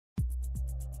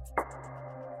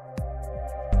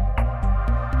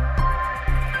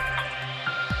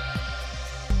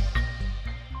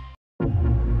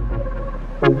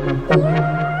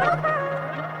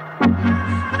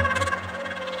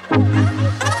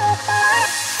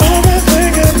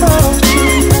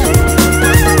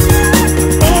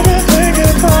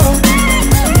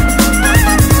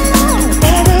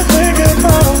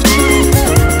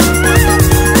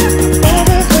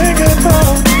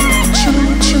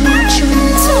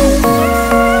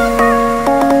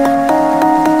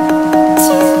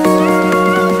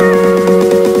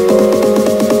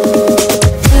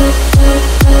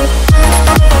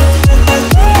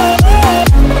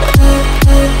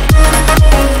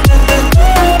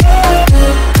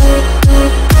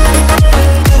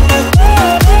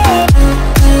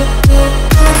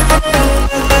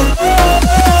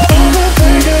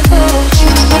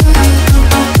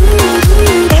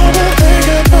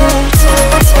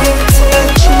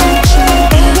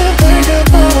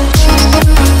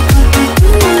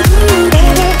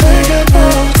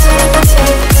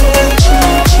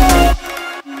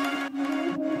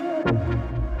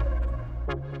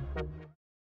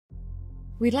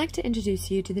We'd like to introduce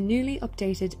you to the newly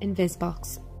updated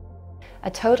InvisBox,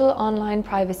 a total online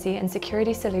privacy and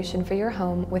security solution for your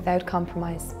home without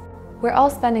compromise. We're all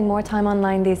spending more time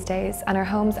online these days, and our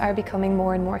homes are becoming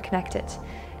more and more connected.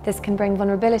 This can bring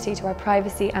vulnerability to our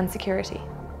privacy and security.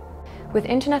 With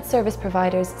internet service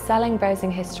providers selling browsing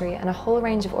history and a whole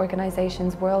range of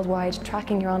organisations worldwide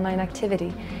tracking your online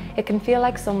activity, it can feel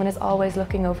like someone is always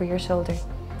looking over your shoulder.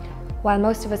 While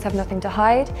most of us have nothing to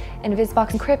hide,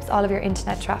 InvisBox encrypts all of your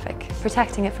internet traffic,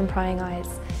 protecting it from prying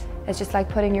eyes. It's just like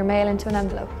putting your mail into an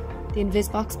envelope. The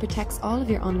InvisBox protects all of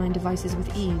your online devices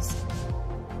with ease.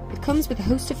 It comes with a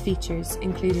host of features,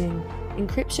 including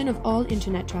encryption of all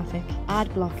internet traffic,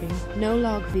 ad blocking,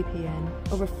 no-log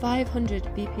VPN, over 500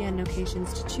 VPN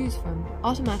locations to choose from,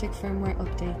 automatic firmware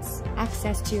updates,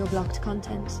 access to geo-blocked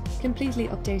content, completely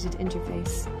updated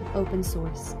interface, open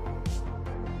source.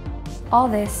 All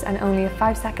this and only a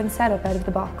 5-second setup out of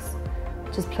the box.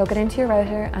 Just plug it into your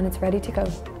router and it's ready to go.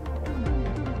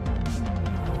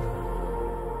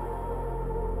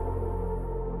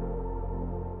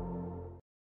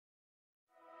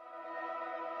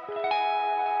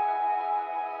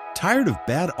 Tired of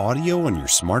bad audio on your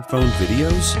smartphone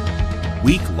videos?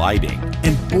 Weak lighting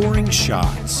and boring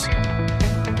shots?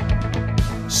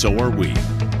 So are we.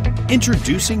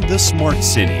 Introducing the Smart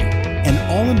Cine, an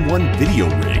all-in-one video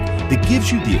rig that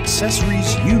gives you the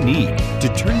accessories you need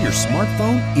to turn your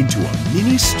smartphone into a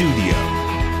mini studio.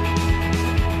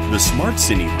 The Smart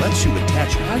Cine lets you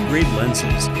attach high-grade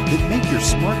lenses that make your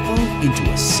smartphone into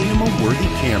a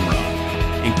cinema-worthy camera.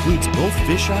 Includes both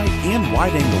fisheye and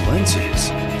wide-angle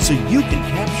lenses, so you can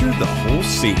capture the whole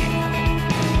scene.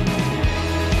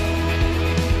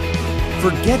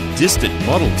 Forget distant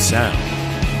muddled sound.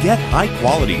 Get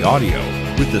high-quality audio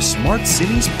with the Smart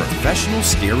Cine's professional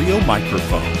stereo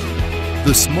microphone.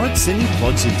 The Smart Cine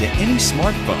plugs into any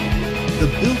smartphone. The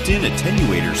built-in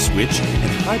attenuator switch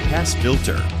and high-pass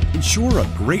filter ensure a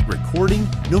great recording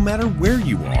no matter where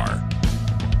you are.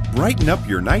 Brighten up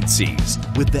your night scenes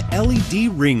with the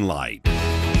LED ring light.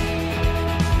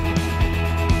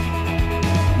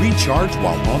 Recharge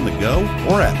while on the go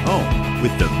or at home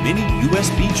with the mini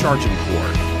USB charging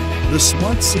port. The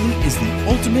Smart Cine is the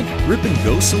ultimate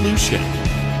grip-and-go solution,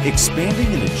 expanding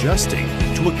and adjusting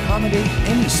to accommodate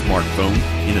any smartphone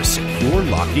in a secure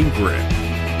locking grip.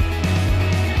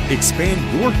 Expand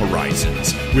your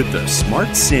horizons with the Smart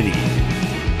Cine.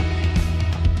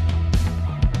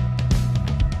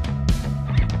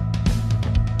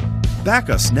 Back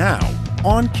us now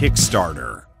on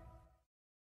Kickstarter.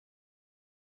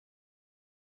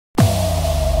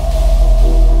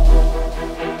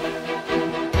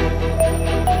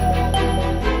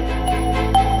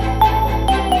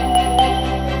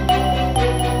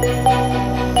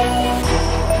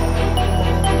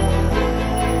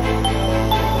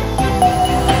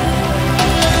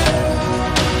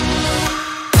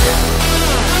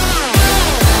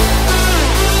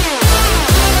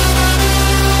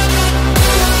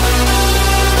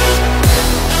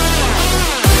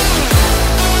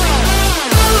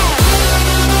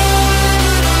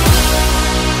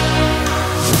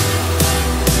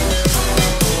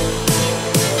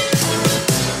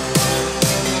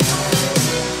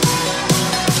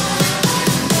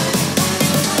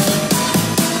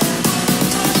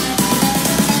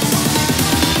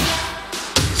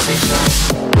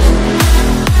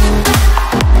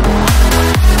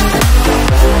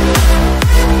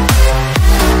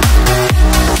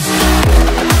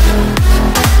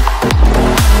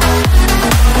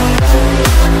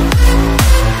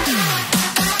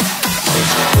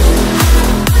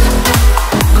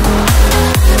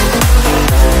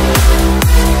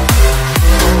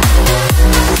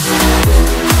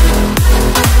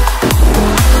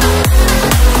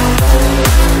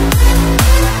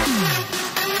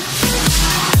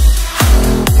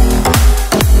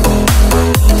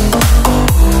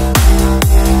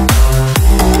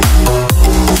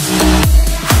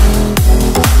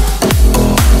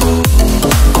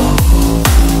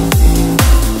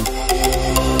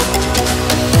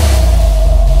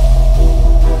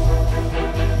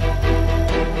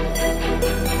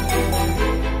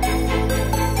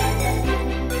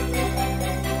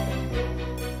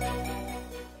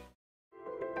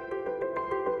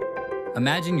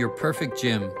 Imagine your perfect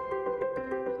gym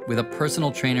with a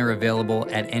personal trainer available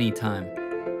at any time.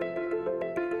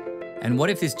 And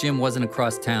what if this gym wasn't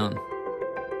across town,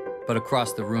 but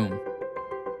across the room?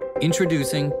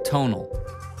 Introducing Tonal,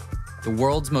 the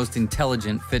world's most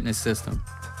intelligent fitness system.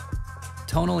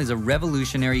 Tonal is a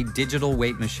revolutionary digital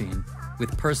weight machine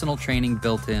with personal training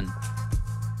built in.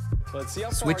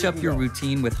 Switch up your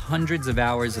routine with hundreds of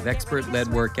hours of expert-led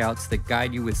workouts that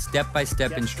guide you with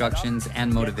step-by-step instructions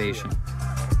and motivation.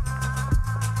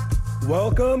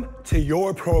 Welcome to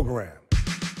your program.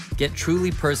 Get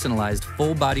truly personalized,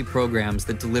 full-body programs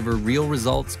that deliver real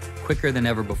results quicker than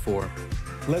ever before.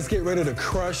 Let's get ready to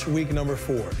crush week number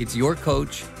 4. It's your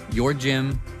coach, your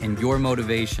gym, and your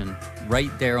motivation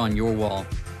right there on your wall.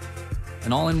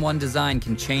 An all-in-one design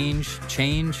can change,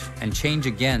 and change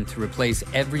again to replace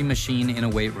every machine in a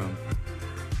weight room.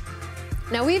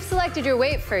 Now we've selected your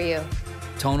weight for you.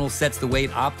 Tonal sets the weight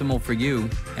optimal for you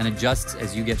and adjusts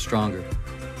as you get stronger.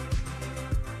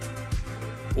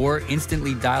 Or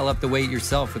instantly dial up the weight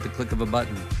yourself with the click of a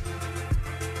button.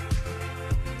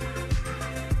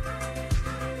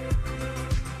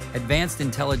 Advanced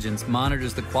intelligence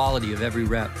monitors the quality of every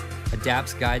rep,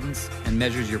 adapts guidance, and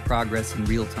measures your progress in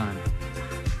real time.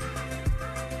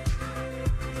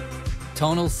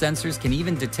 Tonal sensors can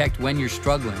even detect when you're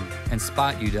struggling and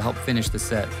spot you to help finish the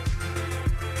set.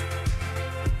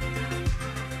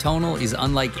 Tonal is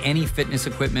unlike any fitness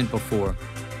equipment before.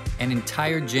 An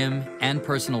entire gym and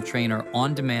personal trainer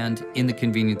on demand in the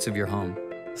convenience of your home.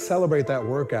 Celebrate that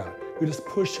workout. You just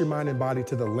push your mind and body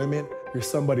to the limit. You're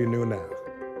somebody new now.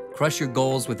 Crush your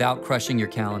goals without crushing your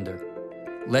calendar.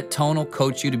 Let Tonal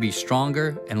coach you to be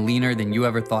stronger and leaner than you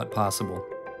ever thought possible.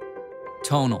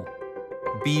 Tonal.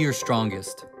 Be your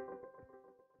strongest.